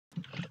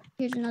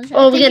Here's another shot.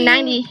 Oh, we get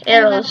 90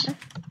 arrows.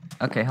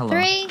 Okay, hello.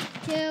 3,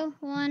 2,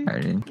 1.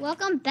 Already.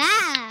 Welcome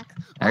back.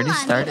 I already Hola,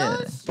 started.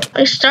 amigos.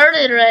 I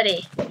started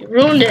already. You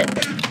ruined it.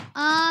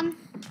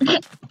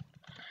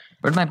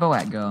 Where'd my bow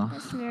at go?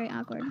 That's very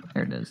awkward.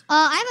 There it is.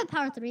 I have a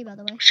power 3, by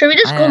the way. Should we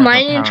just I go have a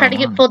mining and try to power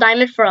get one. full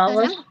diamond for all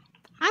of Guys, us?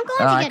 I'm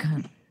going to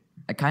get...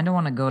 I kind of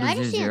want to go to Did I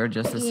just see 0 it?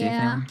 just to see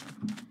Yeah. him.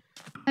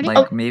 Ready?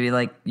 Like, maybe,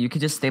 like, you could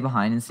just stay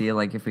behind and see,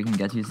 like, if we can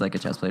get you, like, a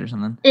chest plate or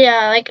something.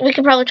 Yeah, like, we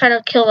could probably try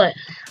to kill a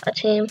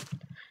team.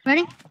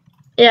 Ready?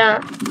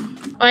 Yeah.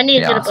 Oh, I need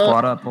to get a boat.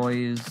 Squad up,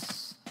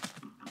 boys.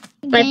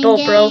 My Gang, boat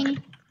gang. broke.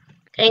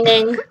 Gang,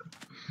 gang.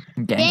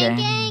 Gang.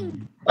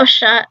 Gang. Oh,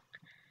 shot.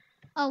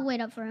 Oh, wait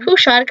up for him. Who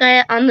shot a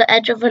guy on the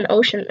edge of an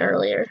ocean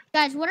earlier?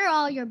 Guys, what are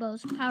all your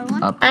bows? Power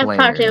 1? A I have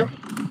power player.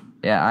 2.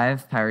 Yeah, I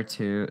have power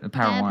 2,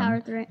 power I have 1. power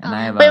 3. And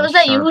I have Wait, a was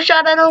that you sharp- who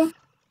shot at him?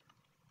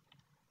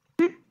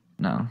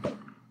 No.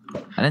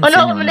 I didn't Oh, see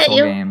no, anyone I'm the at full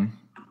you. game.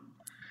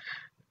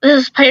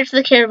 This is Pirates of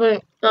the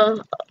Caribbean.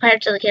 Oh,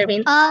 Pirates of the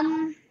Caribbean.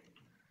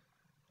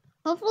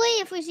 Hopefully,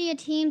 if we see a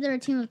team, they're a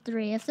team of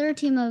 3. If they're a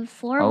team of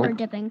 4, Oh, we're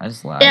dipping. I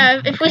just lagged. Yeah,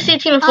 if we see a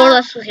team of 4,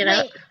 let's get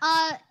out.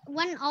 Wait,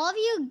 when all of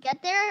you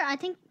get there, I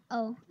think.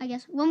 Oh, I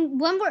guess when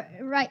we're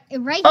right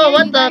here. Oh, you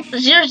what guys the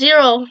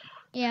 0-0?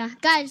 Yeah,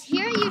 guys,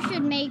 here you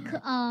should make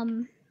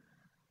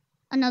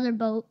another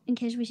boat in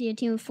case we see a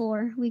team of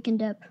 4. We can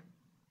dip.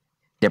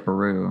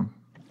 Dipperoo.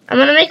 I'm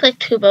gonna make like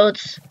 2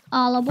 boats.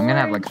 All aboard. I'm gonna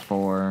have like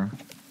 4.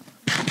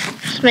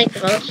 Just make the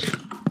boats.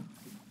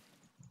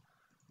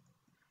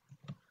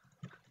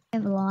 I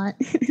have a lot.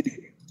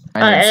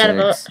 Alright, I have got a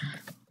boat. 6.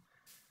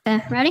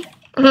 Okay, ready?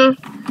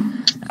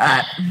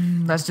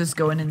 Let's just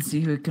go in and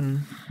see who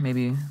can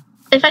maybe.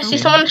 If I see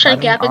someone try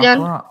to gap again.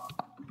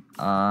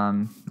 Yeah,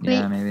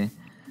 Wait. maybe.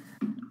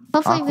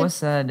 Hopefully, Aqua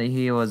said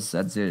he was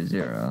at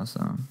 0-0, so.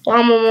 Well,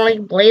 I'm more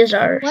like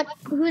Blazer. what?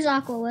 Who's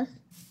Aqua with?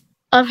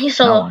 He's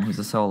No solo. one, he's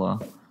a solo.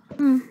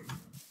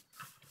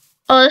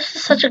 Oh, this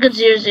is such a good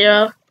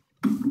 0-0.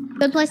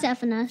 Good place to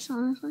FNS,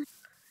 honestly.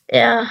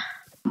 Yeah.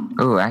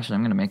 Oh, actually,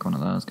 I'm gonna make one of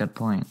those. Good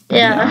point.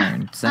 Yeah.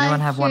 Iron. Does anyone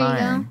have here one you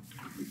iron?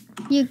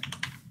 You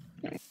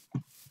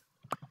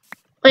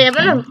Wait, I'm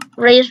gonna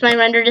raise my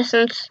render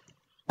distance.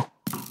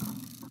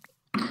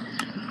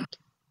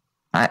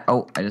 I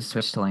just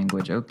switched to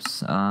language.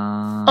 Oops.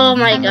 Oh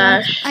my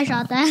gosh. I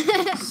shot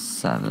that.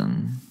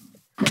 7.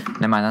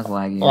 Never mind, that's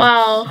laggy.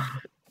 Wow.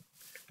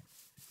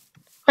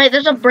 Wait,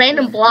 there's a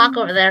random block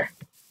over there.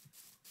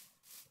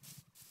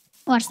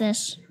 Watch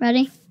this.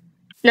 Ready?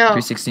 No.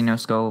 360 no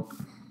scope.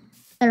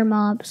 They're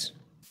mobs.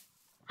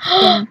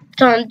 Yeah.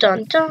 Dun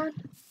dun dun.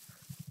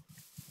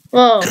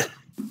 Whoa.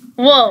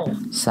 Whoa.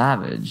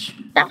 Savage.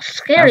 That was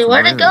scary. That's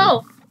Where'd it rude.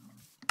 go?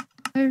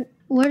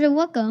 Where did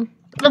what go?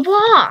 The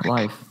block.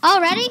 Life. Oh,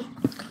 ready?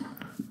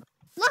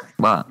 Look.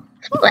 What?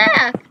 It's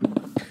black.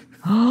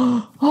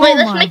 Oh Wait,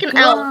 let's my make an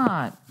L.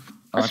 God.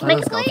 Oh, Let's I thought make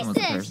the skeleton was a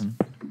places. person.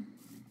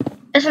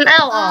 It's an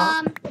L.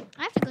 I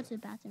have to go to the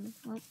bathroom.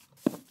 What?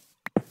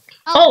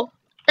 Oh,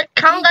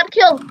 Callum got a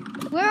kill.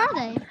 Where are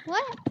they?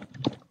 What?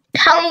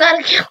 Callum got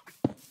a kill.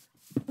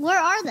 Where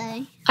are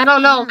they? I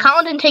don't know.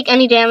 Callum didn't take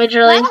any damage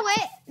really. By the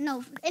way,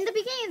 no. In the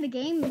beginning of the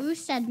game,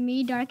 Moose said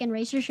me, Dark, and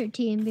Racer should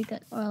team because,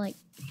 or like,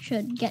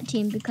 should get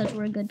team because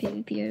we're good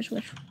PvPers,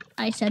 which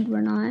I said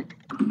we're not.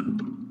 Do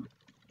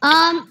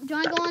you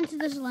want to go into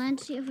this land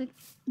to see if we,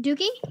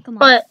 Dookie? Come on.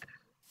 But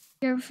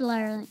You're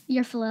flailing.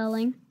 You're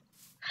flailing.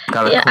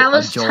 Got Yeah, I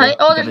was tight.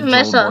 Oh, there's a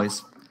Mesa.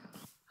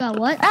 Got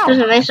what? there's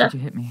a Mesa. Did you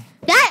hit me?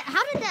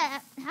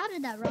 How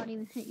did that rod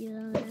even hit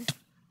you though?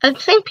 I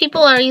think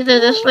people are either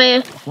this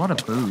way. What a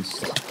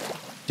boost.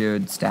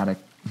 Dude, static.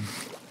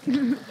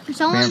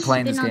 Someone's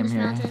playing been this on game this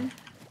here. mountain.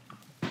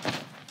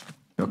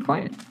 Go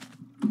play it.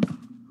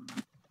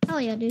 Oh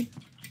yeah, dude.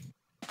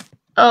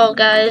 Oh,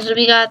 guys,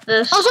 we got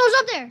this. Oh, someone's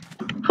up there.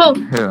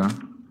 Who?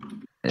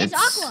 It's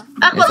Aqua.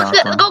 Aqua, let's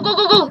get, go, go,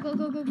 go, go. Go,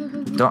 go, go, go,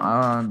 go, go.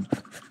 Don't,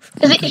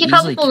 He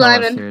probably full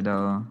diamond. Here,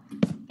 though.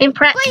 In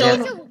Pratt Wait,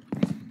 killed him.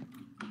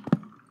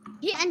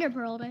 he ender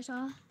pearled, I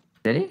saw.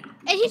 Did he?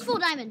 And he's full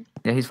diamond.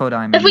 Yeah, he's full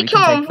diamond. If we kill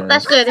can him, take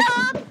that's this.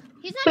 good.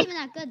 He's not even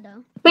that good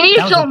though. We need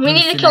That to was kill a him. We need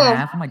boost to and kill a him.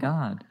 half. Oh my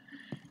god.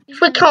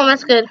 If we kill him,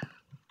 that's good.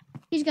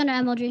 He's gonna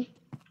MLG.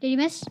 Did he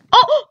miss?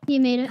 Oh! He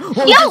made it. Oh,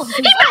 Yo! yes,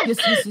 He yes,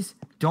 missed! yes.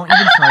 Don't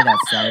even try that,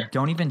 Static.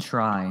 Don't even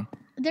try.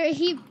 There,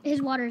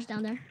 his water's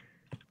down there.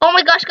 Oh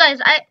my gosh, guys.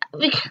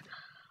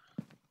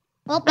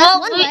 Well, that's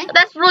one way.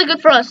 That's really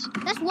good for us.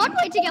 That's one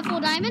way to get full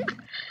diamond.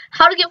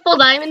 How to get full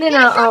diamond in He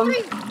had,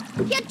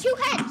 a, he had 2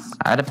 heads.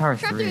 I had a power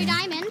Sharp 3. 3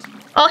 diamond.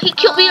 Oh, he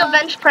killed me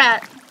Avenge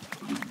Pratt.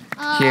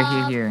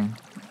 Here.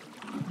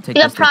 Take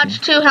He this, got Proj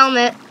 2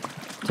 helmet.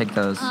 Take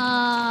those.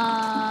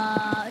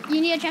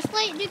 You need a chest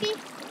plate, Dookie?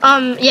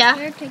 Yeah.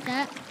 Here, take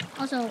that.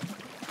 Also,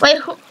 Wait,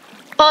 who?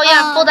 Oh,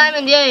 yeah, full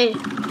diamond, yay.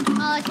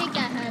 take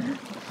that head.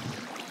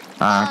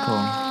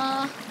 Cool.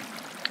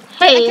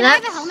 Hey, can I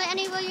that's... have a helmet,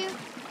 any of you?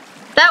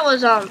 That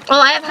was, oh,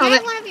 I have Can I helmet.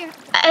 have one of your...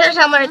 There's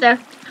helmet right there.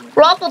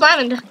 We're all full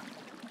diamond. Okay,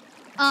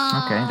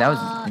 that was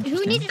Who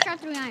interesting. needs a sharp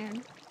 3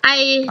 iron?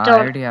 I I don't.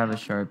 already have a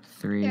sharp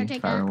 3 Here,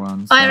 take fire that.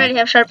 one. I already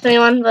have sharp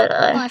 31, but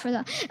Oh, I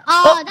forgot.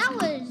 Oh. That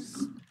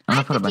was. I'm I gonna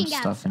have put a 15 bunch of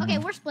gaps. stuff in Okay,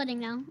 here. we're splitting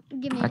now.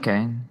 Give me.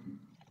 Okay.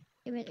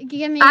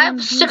 Give me. I them have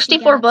juicy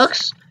 64 gaps.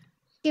 books.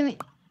 Give me.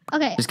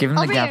 Okay. Just give him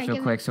the over gaps here, real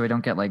give quick so we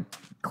don't get like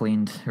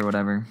cleaned or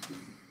whatever.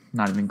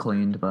 Not even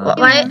cleaned, Well, but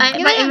my Give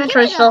me my them,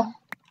 inventory's give me them.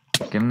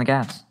 full. give him the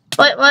gaps.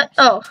 What?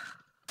 Oh.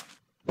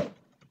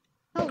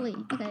 Holy.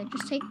 Okay,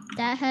 just take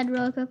that head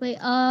real quickly.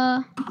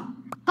 Holy.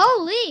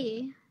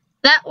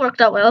 That worked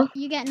out well.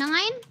 You get 9,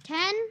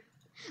 10.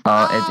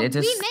 Oh, it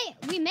just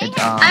We may it,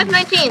 have. I have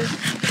 19.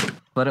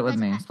 split it with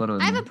me. Split it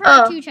with I have me. a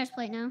Pro 2 chest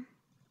plate now.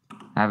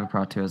 I have a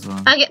Pro 2 as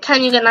well. I get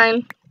 10, you get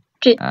 9.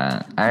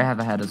 I have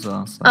a head as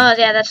well. So. Oh,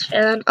 yeah, that's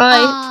fair then.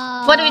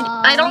 What do we...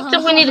 I don't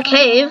think we need a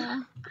cave.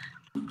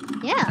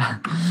 Yeah.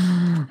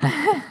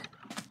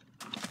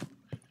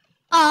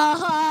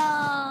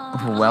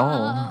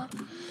 Well.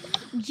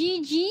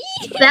 GG.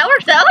 That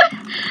worked out?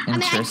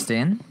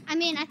 Interesting. I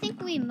mean, I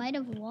think we might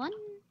have won.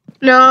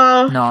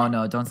 No.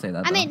 No, don't say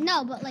that. I though. mean,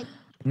 no, but like.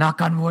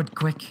 Knock on wood,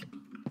 quick.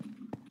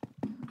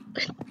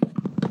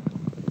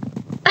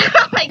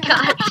 Oh my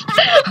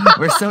gosh.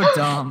 We're so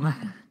dumb.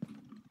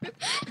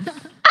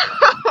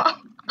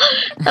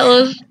 That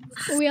was...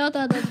 We all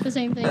thought that's the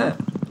same thing.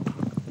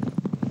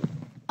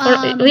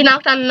 we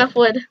knocked on enough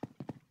wood.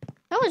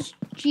 That was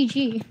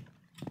GG.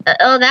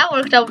 Oh, that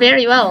worked out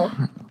very well.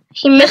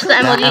 He missed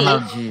the Not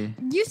MLG.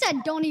 MLG. You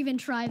said don't even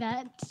try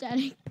that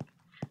setting.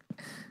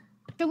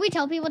 Should we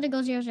tell people to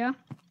go 0-0?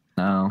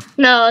 No.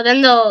 No,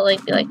 then they'll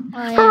like be like,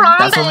 Oh, yeah. Harambe!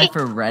 That's only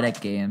for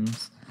Reddit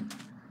games.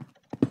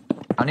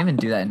 I don't even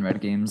do that in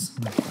Reddit games.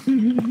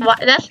 Why?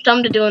 That's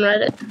dumb to do in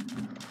Reddit.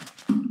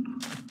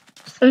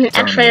 Something Don't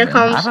extra here even.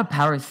 comes. I have a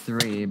power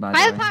 3, by the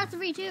I way. have power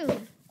 3 too.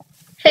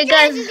 Hey Put your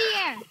hands guys, in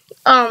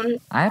the air.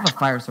 I have a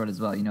fire sword as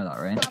well. You know that,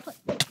 right?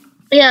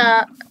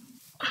 yeah,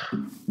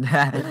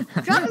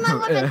 Drop my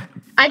weapon.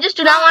 I just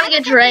do not want to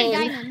get drained.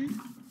 Diamond.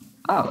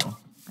 Oh.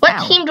 What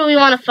Ow. team do we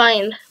want to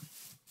find?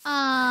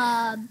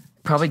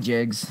 Probably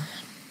Jigs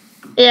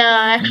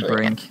Yeah, and actually.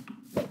 Brink.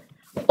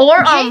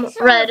 Or Jinx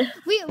or- red.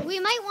 We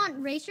might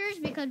want racers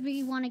because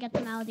we want to get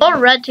them out of the Or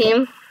game. red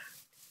team.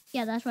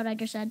 Yeah, that's what I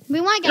just said. We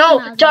want to get No,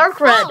 them out of dark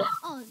the game. red.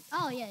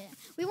 Oh, yeah.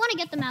 We want to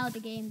get them out of the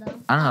game though.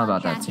 I don't know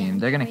about that Jack team.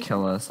 and They're gonna Racer.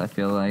 kill us. I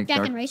feel like.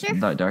 Jack and Racer?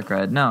 Dark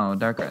red. No,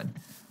 dark red.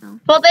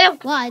 Well, they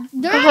have. What?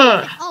 They're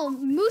Uh-huh.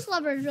 Moose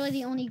Lover is really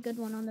the only good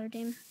one on their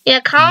team. Yeah,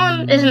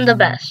 Colin isn't the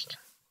best.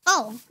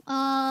 Oh,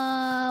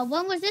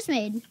 when was this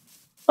made?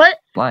 What?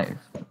 Live.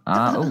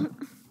 Oh.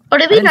 Or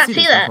did I we didn't not see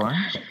see this that? before.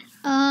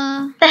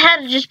 That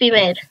had to just be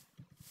made.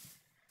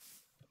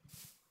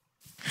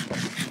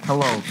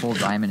 Hello, full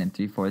diamond and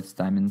 3/4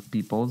 diamond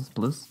peoples,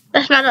 please.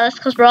 That's not us,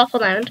 because we're all full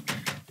diamond.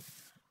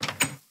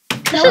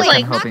 This No, is wait.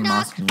 like. I'm hoping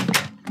knock, Moss.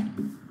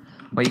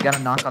 Wait, you gotta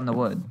knock on the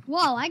wood.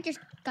 Whoa, I just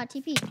got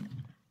TP.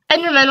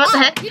 Enderman, what the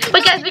Oh, heck? you did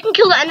Wait, guys, not- we can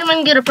kill the Enderman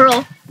and get a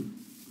pearl.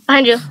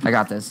 Behind you. I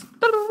got this.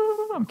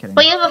 I'm kidding.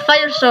 But you have a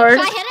fire sword.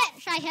 Should I hit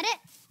it? Should I hit it?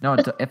 No,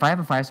 if I have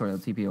a fire sword,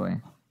 it'll TP away.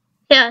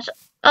 Yeah.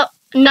 Oh,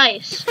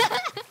 nice.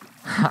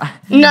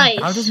 Nice.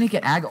 I'll just make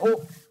it ag.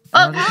 Oh.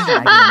 Oh, No, this is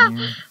ag on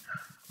you.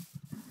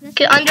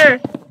 Get under.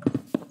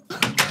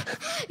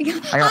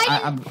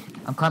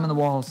 I'm climbing the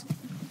walls.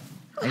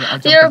 I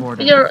jumped the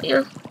border.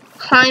 You're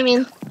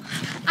climbing.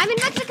 I'm in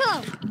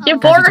Mexico. You're Oh.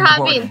 border Guys, it's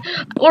hopping.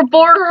 We're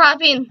border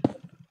hopping.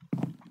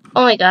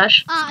 Oh my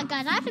gosh.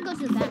 Guys, I have to go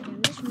to the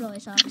bathroom. This really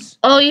sucks.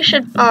 Oh, you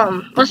should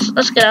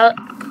let's get out.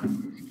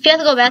 If you have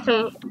to go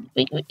bathroom,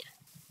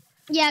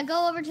 Yeah,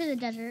 go over to the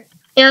desert.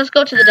 yeah, let's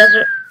go to the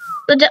desert.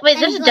 Wait,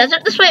 there's a like-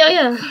 desert this way. Oh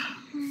yeah.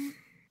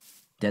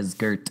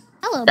 Desert.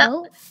 Hello, That-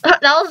 boat.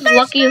 That was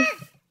lucky.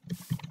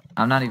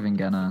 I'm not even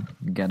gonna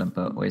get a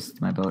boat. Waste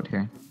my boat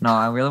here. No,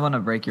 I really want to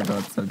break your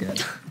boat so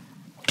good.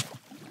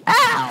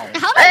 Ow!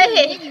 How did I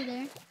Hey. get you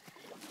there?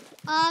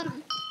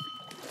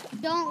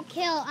 Don't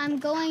kill. I'm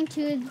going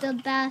to the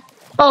bath.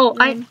 Oh,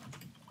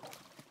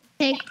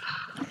 Take.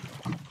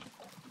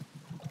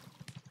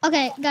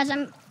 Okay, guys,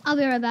 I'll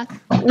be right back.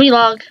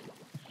 relog.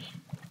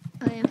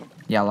 Oh yeah.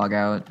 Yeah, log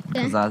out.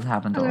 Because that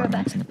happened to I'll be our right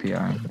back. max in the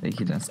PR.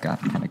 He just got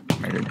kind of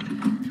murdered.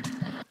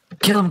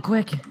 Kill him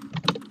quick!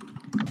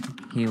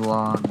 He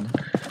logged.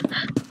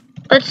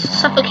 Let's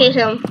suffocate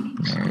him.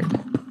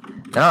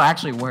 Nerd. That'll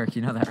actually work,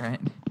 you know that, right?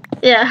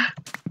 Yeah.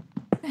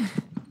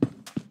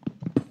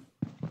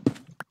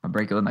 I'll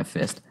break it with my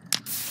fist.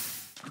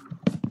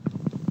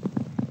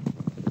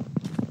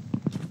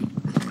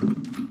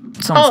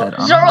 Someone said,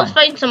 Oh, Zoro's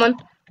fighting someone.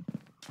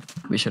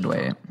 we should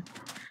wait.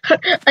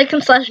 I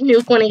can slash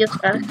nuke when he gets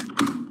back.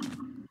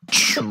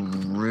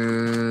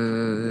 True.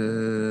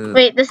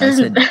 Wait, this I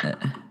isn't. said,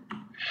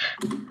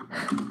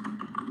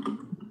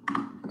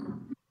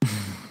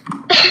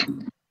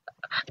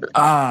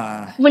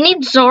 We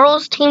need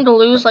Zoro's team to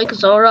lose, like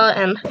Zora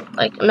and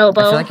like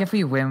Nobo. I feel like if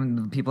we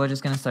win, people are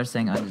just gonna start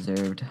saying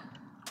undeserved.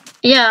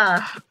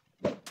 Yeah,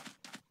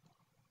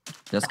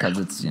 Just cause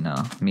it's, you know,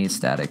 me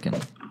static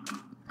and...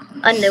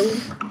 I know.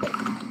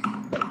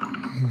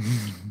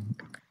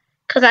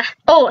 Cause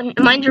oh,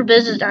 mind your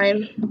business,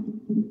 dying.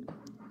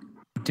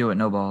 Dude, do it.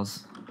 No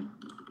balls.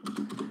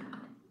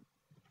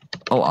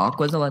 Oh,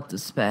 Aqua's allowed to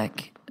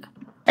spec.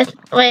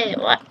 Wait,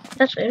 what?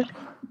 That's weird.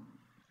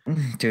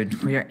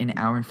 Dude, we are an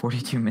hour and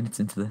 42 minutes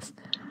into this.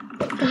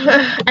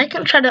 I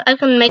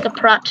can make a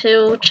Prot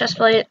 2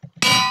 chestplate.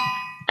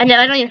 I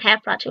don't even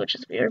have Prot 2, which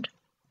is weird.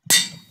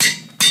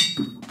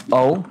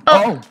 Oh.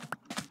 Oh.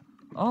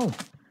 Oh.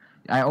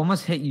 I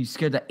almost hit you.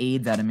 Scared the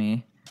AIDS out of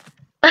me.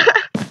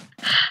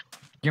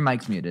 Your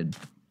mic's muted.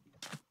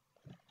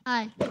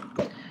 Hi.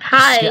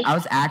 Hi. I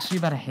was actually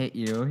about to hit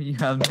you. You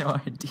have no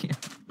idea.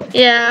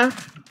 Yeah.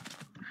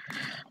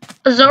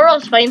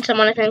 Zoro's fighting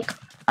someone, I think.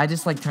 I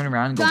just like turn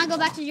around and Do go. you want to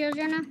go back to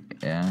 0-0 now?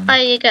 Yeah.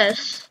 I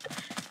guess.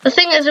 The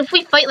thing is, if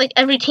we fight like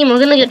every team, we're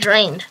gonna get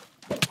drained.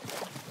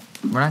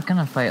 We're not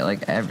gonna fight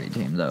like every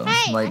team though.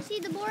 Hey, I like see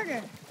the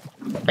border.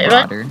 Wait, what?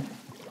 water.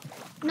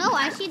 No,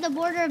 I see the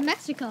border of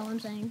Mexico, I'm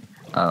saying.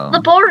 Oh. The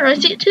border, I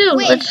see it too.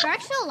 Wait, It's is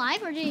Shark still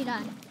alive or did he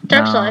die?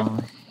 dark No,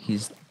 side.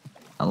 he's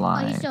Oh,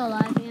 alive. he's still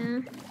alive, yeah.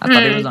 I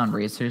thought he was on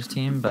Racer's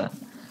team, but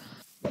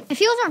If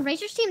he was on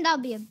Racer's team, that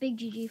would be a big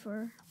GG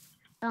for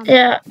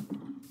Yeah.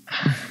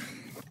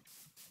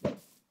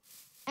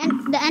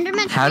 And the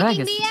Enderman's How did I freaking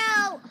get- me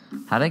out!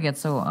 how did I get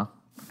so up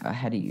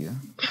ahead of you?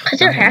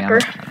 Cause you're a Okay, hacker.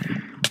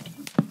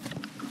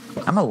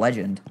 I'm a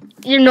legend.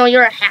 You know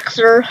you're a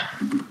hacker.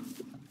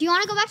 Do you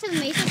want to go back to the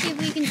mesa, see if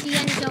we can see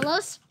any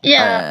solos?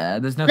 Yeah.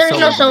 There's no There's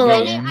no solo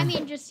solo. game. I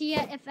mean, just see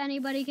if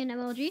anybody can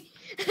MLG.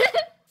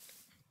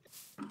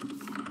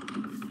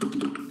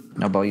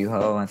 No bow you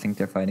ho. I think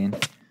they're fighting.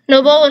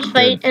 Nobo was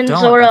fighting Dude, and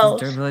don't. Zoro.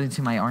 That's durability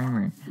to my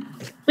armor.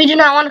 We do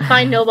not want to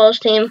find Nobo's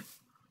team.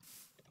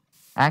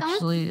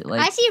 Actually,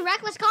 like. I see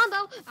Reckless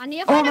Combo. I need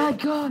to Oh find my him.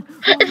 god!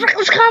 It's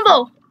Reckless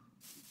Combo.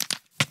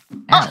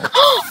 Ow.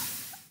 Oh.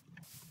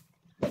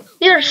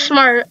 You're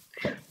smart.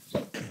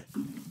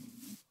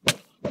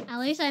 At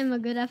least I'm a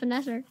good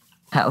FNSer.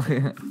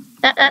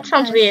 That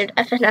sounds Yes. weird.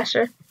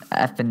 FNSer.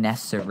 A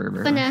finesse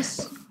server.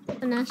 Finesse.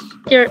 Finesse.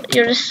 You're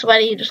just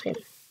sweaty. You just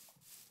kidding.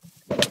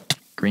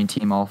 Green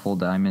team all full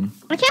diamond.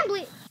 I can't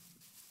believe.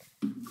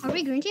 Are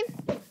we green team?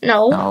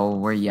 No. No,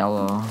 we're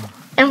yellow.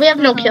 And we have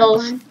no Oh,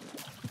 kills. fine.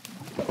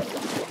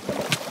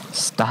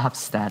 Stop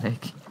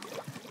static.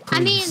 I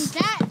mean, Please.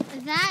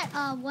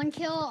 that 1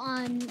 kill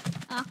on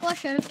Aqua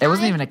should have. It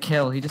wasn't even a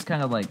kill. He just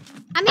kind of like.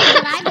 I mean,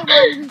 but I'm the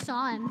one who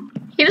saw him.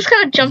 He just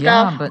kind of jumped yeah,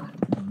 off. but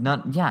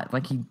not. Yeah,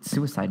 like he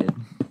suicided.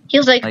 He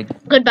was like,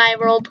 Like. "Goodbye,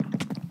 world."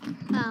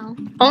 Oh.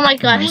 Oh my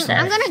gosh. Nice.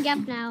 I'm That. gonna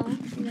gap now.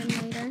 And then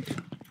later.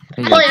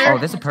 Hey, Player. oh,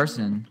 there's a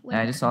person.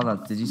 Yeah, I just saw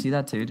that. Did you see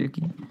that too,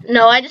 Dookie?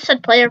 No, I just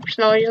said player for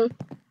no reason.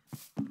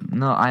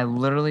 No, I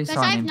literally Guys,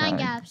 saw I a have name 9 tag.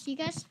 gaps. You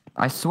guys?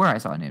 I swear I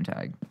saw a name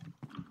tag.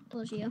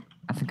 Close you.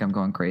 I think I'm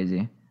going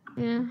crazy.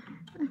 Yeah.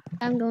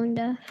 I'm going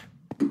deaf.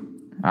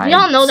 We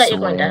all know that you're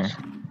going swear. deaf.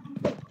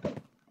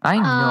 I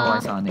know Uh, I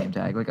saw a name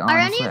tag. Like are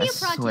any honestly, of I you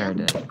pro swear I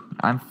too? did.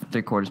 I'm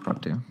 3/4 pro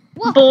too.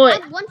 Whoa, Boy.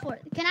 I'm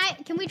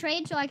 1/4. Can we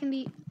trade so I can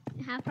be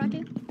half pro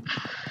 2?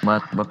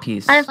 What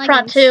piece? I have Prot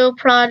Leggings. 2,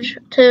 Proj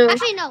 2.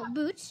 Actually, no.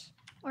 Boots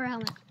or a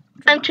helmet.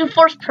 I'm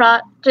 2/4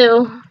 Prot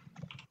 2.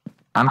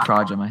 I'm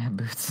proj on my head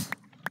boots.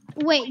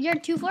 Wait, you're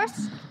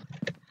 2/4?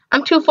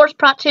 I'm 2/4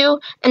 Prot 2,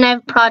 and I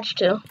have Proj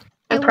 2.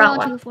 Hey, And we're all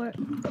Prot 1.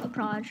 2/4. A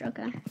proj,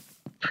 okay.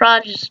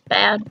 Proj is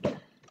bad.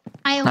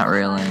 I Not almost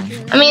really. proj,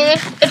 really. I mean,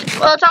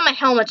 well, it's on my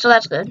helmet, so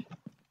that's good.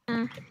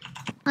 At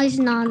least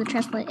not on the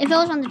chest plate. If it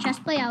was on the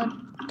chest plate, I would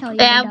tell you.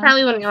 Yeah, I to go.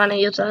 probably wouldn't want to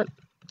use that.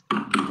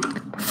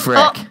 Frick.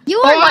 Oh. You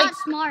are Oh my- not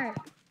smart.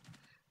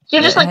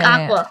 You're just like Hey.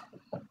 Aqua.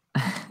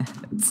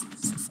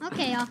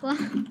 Okay, Aqua.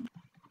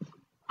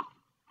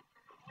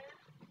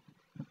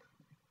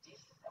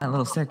 That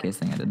little staircase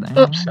thing I did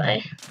there. Oops,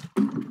 sorry.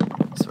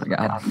 Swear to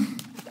God.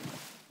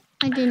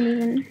 I didn't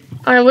even.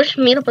 I wish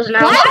meetup was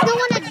now. Why is no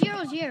one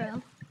at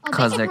 0-0? Oh,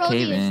 Cause basic they're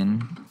royalty is-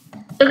 caving.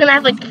 We're gonna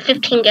have like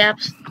 15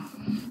 gaps.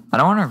 I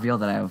don't want to reveal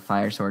that I have a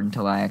fire sword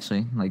until I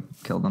actually like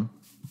kill them.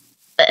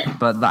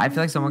 But I feel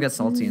like someone gets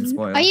salty and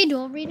spoiled. Are you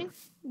dual reading?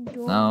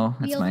 Dual No,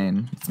 it's wield?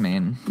 main. It's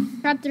main.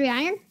 Shrub 3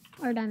 iron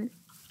or diamond?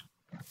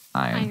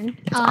 Iron. Iron.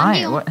 It's I'm iron.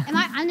 The only, What?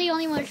 I'm the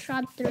only one with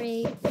Shrub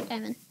 3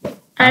 diamond.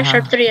 I have Uh-huh.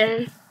 Sharp 3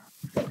 iron.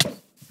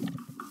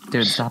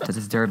 Dude, stop this.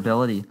 It's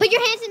durability. Put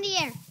your hands in the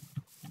air.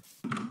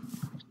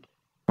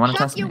 You want to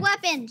Drop test your me?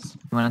 weapons.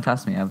 You want to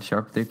test me? I have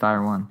sharp 3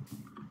 fire 1.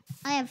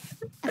 I have.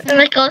 And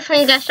like all of a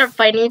sudden you guys start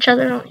fighting each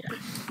other. Oh,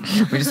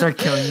 yeah. We just start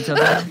killing each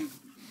other.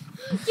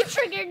 You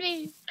triggered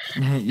me.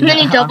 Yeah, then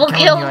you double I'm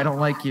killing kill. You. I don't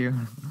like you.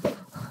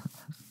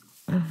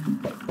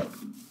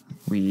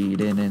 We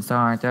didn't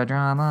start the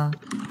drama.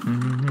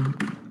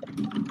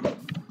 Mhm.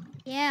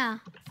 Yeah.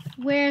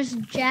 Where's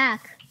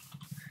Jack?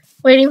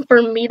 Waiting for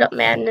meetup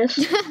madness.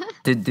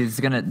 Dude, this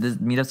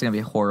meetup's gonna be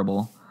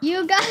horrible.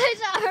 You guys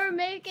are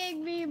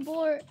making me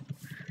bored.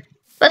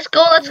 Let's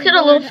go. Let's get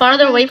a little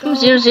farther away from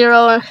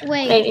 0-0.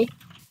 Wait. Maybe.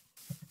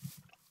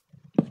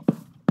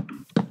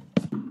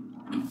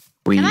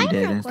 We Am I even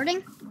didn't.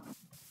 recording?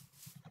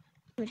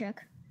 Let me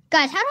check.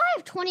 Guys, how do I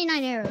have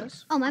 29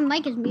 arrows? Oh, my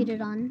mic is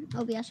muted on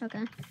OBS.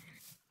 Okay.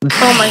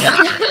 Oh my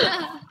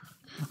god.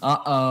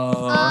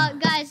 Uh-oh.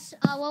 Guys,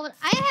 what was,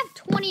 I have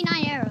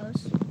 29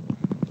 arrows.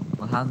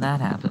 Well, how'd that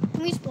happen?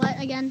 Can we split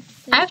again?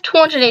 I have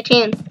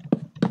 218.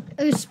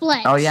 It was split.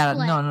 Oh, yeah,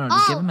 split. no,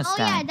 just give him a Oh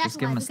yeah, stack. that's Just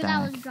give him why, a because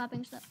I was stack.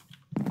 dropping stuff.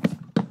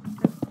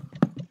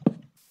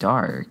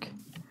 Dark.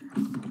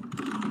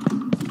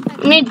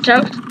 We need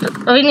Dark.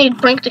 We need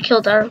Brink to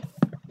kill Dark.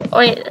 Oh,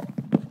 wait.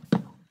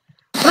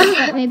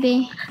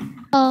 Maybe.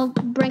 Oh,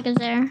 Brink is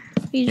there.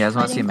 He's You guys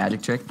want to see a fighting.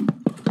 magic trick?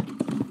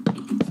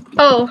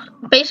 Oh,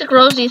 Basic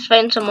Rosie's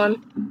fighting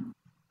someone.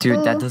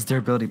 Dude, that Ooh. does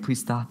durability. Please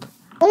stop.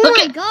 Oh Look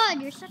my at-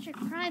 god, you're such a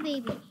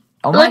crybaby.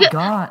 Oh Look my at-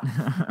 god.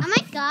 Oh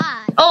my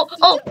god. Oh,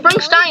 you Brink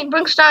really- Stein.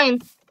 Brink Stein.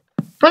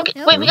 Brink.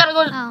 Nope. Wait, we gotta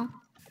go. Oh.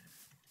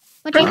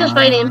 What Brink you- is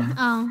fighting.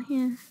 Oh,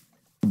 yeah.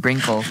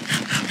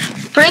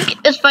 Brinkle.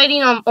 Brink is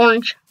fighting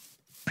Orange.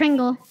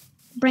 Pringle.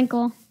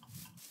 Brinkle.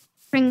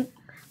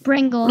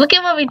 Bringle. Look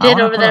at what we I did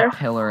wanna over put there. a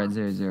pillar at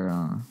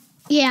 0-0.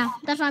 Yeah,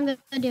 that's what I'm gonna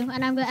do,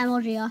 and I'm gonna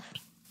emoji off.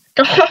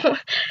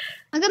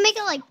 I'm gonna make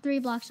it like 3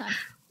 blocks high.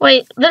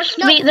 Wait, there's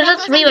No, three. There's a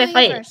Reckless, I'm three-way doing it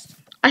fight. first.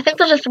 I think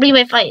there's a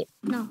three-way fight.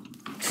 No.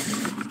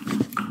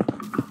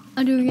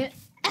 I'm doing it.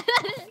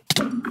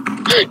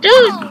 Dude,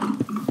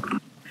 Oh,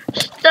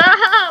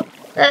 stop!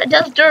 That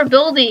does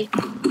durability.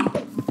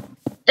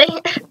 Dang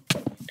it.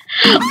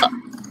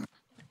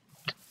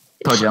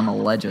 Told you I'm a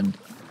legend.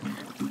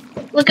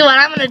 Look at what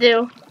I'm gonna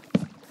do.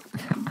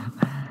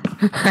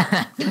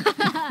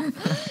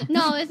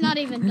 no, it's not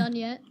even done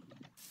yet.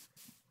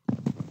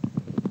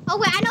 Oh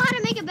wait, I know how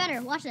to make it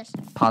better. Watch this.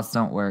 Pots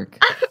don't work.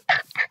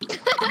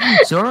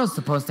 Zoro's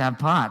supposed to have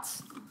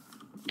pots.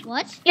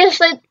 What? Yes,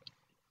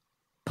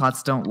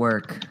 Pots don't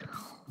work.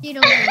 You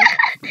don't know.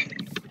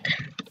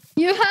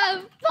 You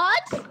have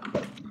pots?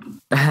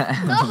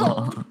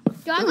 No.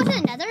 Do I go to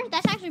the nether?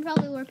 That's actually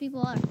probably where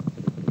people are.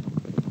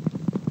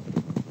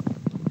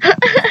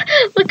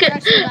 look Dark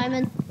at. Soul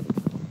Diamond.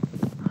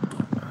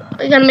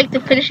 We gotta make the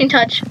finishing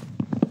touch.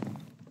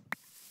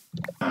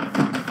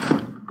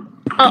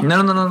 No,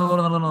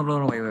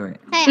 wait.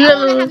 Hey, No.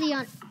 I wanna have the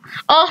on.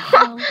 Oh,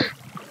 Oh.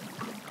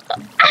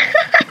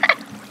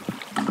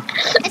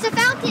 It's a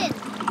fountain.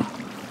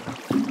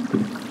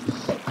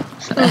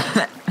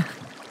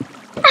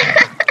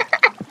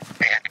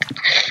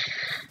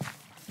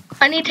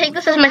 I need to take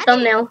this as my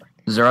thumbnail.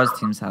 Zoro's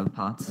teams have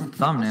pots.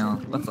 Thumbnail.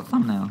 What's a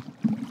thumbnail?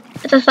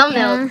 It's a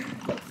thumbnail.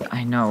 Yeah.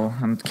 I know.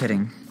 I'm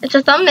kidding. It's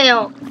a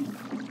thumbnail.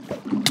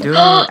 Dude,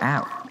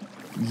 ow.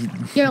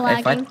 You're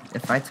If lagging.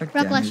 I took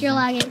Reckless, damage, you're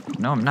lagging.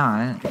 No, I'm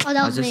not. Oh,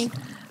 that was I was me.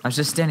 I was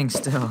just standing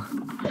still.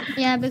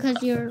 Yeah,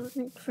 because you're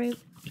free.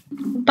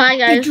 Bye,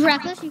 guys. You're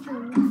Reckless, you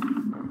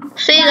can.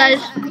 See you guys.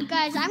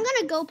 Guys, I'm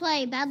gonna go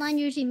play Badline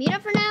UC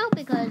Meetup for now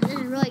because this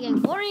is really getting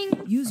boring.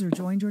 User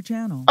joined your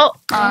channel. Oh,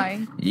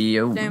 Hi.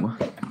 Yo. Don't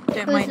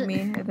Who's mind it?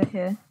 me over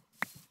here.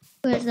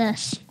 Who is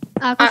this?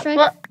 Aquastrike?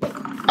 what?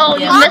 Oh,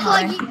 you Yeah. missed.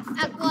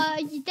 Hi.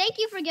 Thank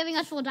you for giving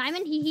us full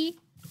diamond. Hee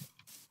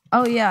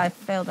Oh yeah, I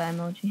failed that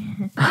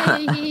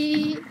emoji.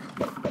 hee.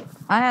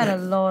 I had a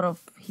lot of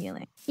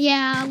healing.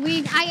 Yeah,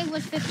 I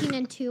was 15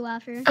 and 2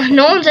 after.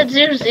 No one's at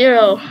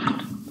 0-0.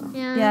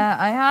 Yeah. Yeah,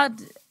 I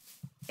had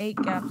 8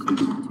 gaps and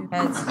 2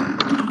 heads.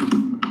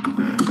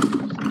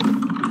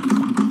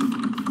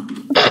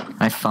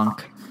 I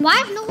funk. Why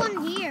is no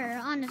one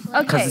here, honestly?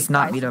 Okay. Because it's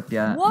not guys. meet up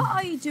yet. What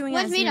are you doing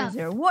What's at meetup?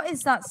 0-0? What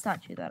is that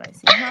statue that I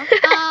see?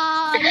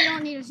 Huh? You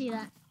don't need to see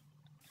that.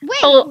 Wait,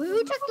 Oh.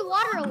 who took the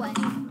water away?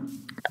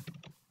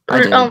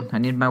 I did. Um, I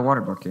need my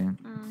water bucket.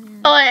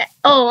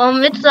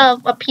 It's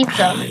a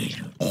pizza.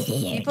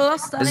 People are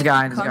starting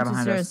guy- to this guy come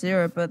behind to us.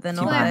 0-0, but they're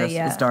Team not behind there us.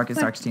 yet. It's dark. It's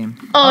Dark's team.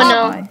 Oh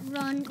no. Bye.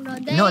 Run.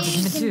 No, it's a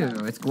team of can-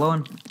 2. It's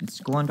glowing. It's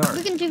glowing dark.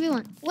 We can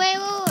 2v1. Wait.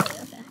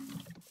 Okay.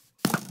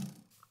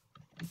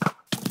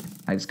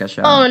 I just got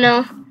shot. Oh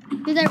no.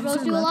 Do that User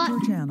roast do a left lot?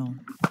 your channel.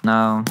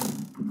 No.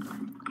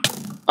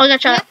 Oh, I got We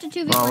shot. have to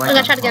 2v1. Well, I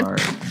got shot again.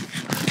 heart.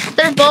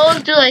 Their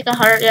bows do like a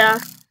heart, yeah.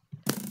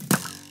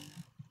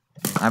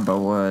 I but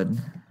would.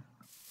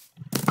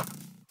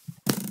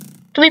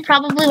 Do we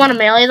probably want to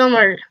melee them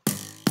or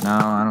No,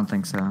 I don't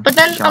think so. But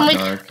then, shot we-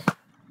 dark.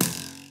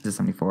 This is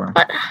 74.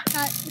 what?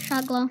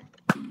 Shot glow.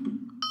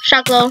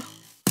 Shot glow.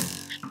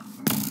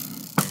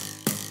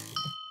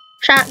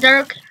 Shot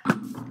dark.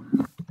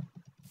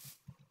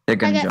 They're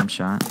gonna Okay. jump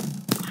shot.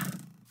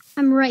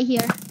 I'm right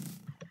here.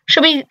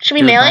 Should we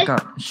Dude, melee? back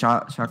up.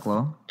 Shot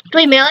glow. Do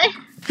we melee?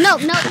 No.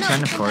 They're trying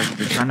to force.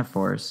 They're trying to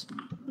force.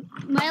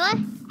 Melee?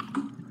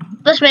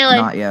 Let's melee.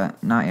 Not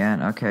yet. Not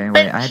yet. Okay,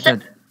 wait. I had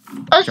to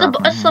Oh, it's drop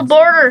my the hands.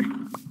 border.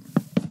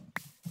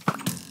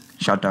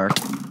 shot dark.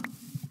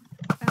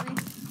 Got me.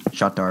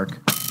 Shot dark.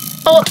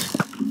 Oh,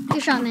 You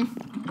shot me.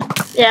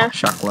 yeah.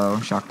 Shot glow.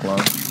 Shot glow.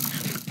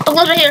 Oh,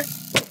 glow's right here.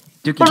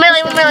 Dookie. We're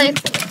melee.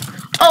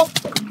 Oh.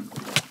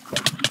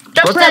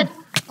 Dark's Glow's dead.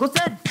 dead. Glow's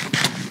dead.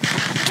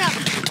 Shot.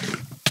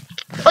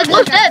 Oh,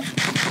 glow's dead. I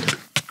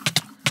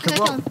got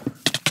Glow. killed him.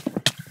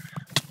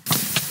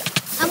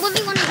 I'm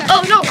living one of them.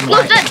 Oh no,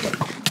 glow's dead.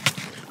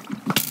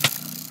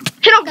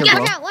 Hit him. Kill Yeah.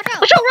 Glow. Watch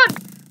out. Watch out, run.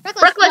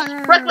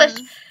 Reckless. Reckless.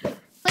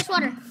 Place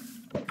water.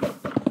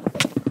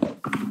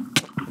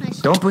 Nice.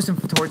 Don't boost him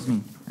towards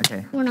me.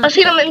 Okay. We're I not.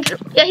 seen him.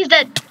 Yeah, he's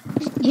dead.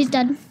 He's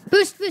dead.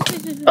 Boost, boost,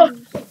 boost, boost, Oh.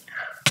 boost.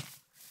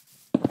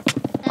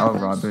 Oh,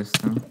 raw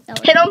boost him. That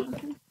was Hit him.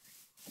 awesome.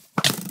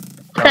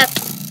 Crap.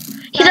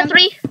 He's at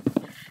 3.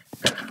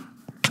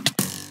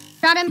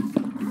 Shot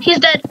him. He's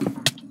dead.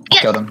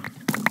 Yes. Killed him.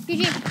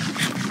 GG.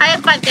 I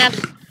have 5 gaps.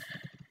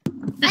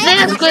 This I thing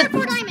have is a good.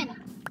 for diamond.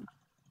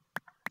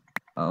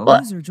 Oh.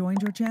 What? User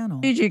joined your channel.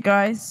 GG,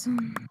 guys.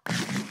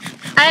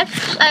 I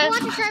I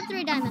want have, a sharp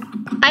 3 diamond.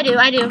 I do.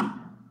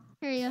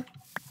 Here you go.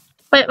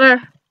 Wait,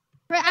 where?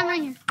 Right, I'm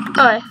right here.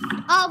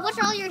 Oh, What's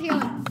all your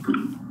healing?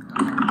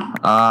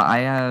 I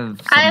have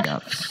some I have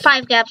gaps.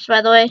 5 gaps,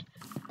 by the way.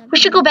 We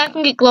should go back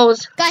and get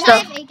glows. Guys, I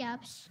stuff. have 8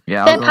 gaps.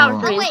 Yeah, Then power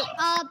I'll go. three.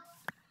 Oh wait,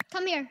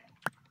 come here.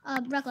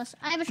 Reckless.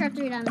 I have a sharp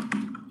 3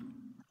 diamond.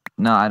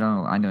 No, I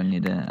don't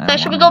need it. I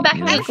Guys, should we wanna go back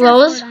use and I it. have get a sharp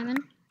 4 glows? diamond.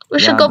 We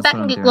should Yeah, go that's back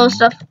what and I'm get glow doing.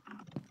 stuff.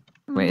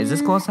 Wait, is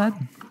this close head?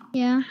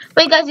 Yeah.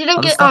 Wait, guys, you Oh, didn't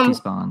the get stuff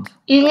despawned.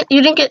 you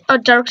didn't get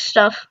dark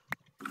stuff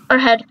or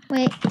head.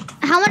 Wait,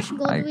 how much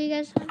gold I- do we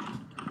guys have?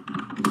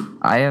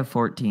 I have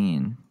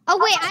 14. Oh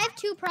wait, I have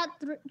 2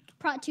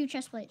 prot 2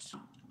 chest plates.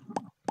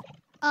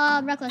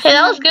 Reckless. Hey, do you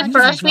that have was a good prot for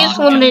 2 us. chest We plate? just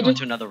eliminated. Went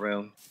to another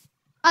room.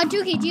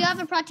 Dookie, do you have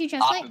a prot 2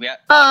 chest plate? Yes.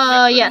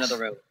 Another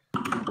room.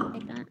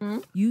 Take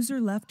that. User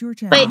left your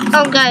channel. Wait,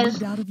 guys,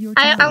 Moved out of your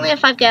I channel. only have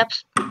 5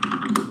 gaps.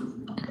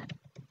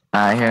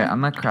 Here,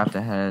 I'm gonna craft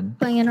a head.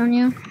 Putting it on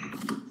you.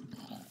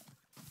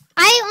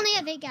 I only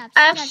have 8 gaps.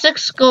 I have Guys,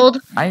 6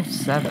 gold. I have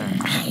 7.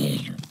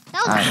 That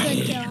was a Alright.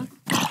 good kill.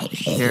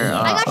 Here,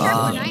 I got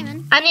sharp 4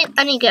 diamond.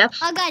 I need gaps.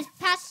 Guys,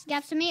 pass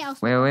gaps to me. I'll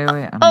wait,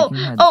 I'm making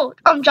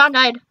heads. John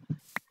died.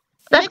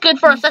 That's good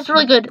for us. That's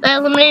really good. I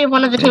eliminated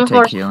one of the Here, team take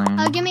force. healing.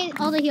 give me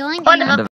all the healing. Oh, and no. then- And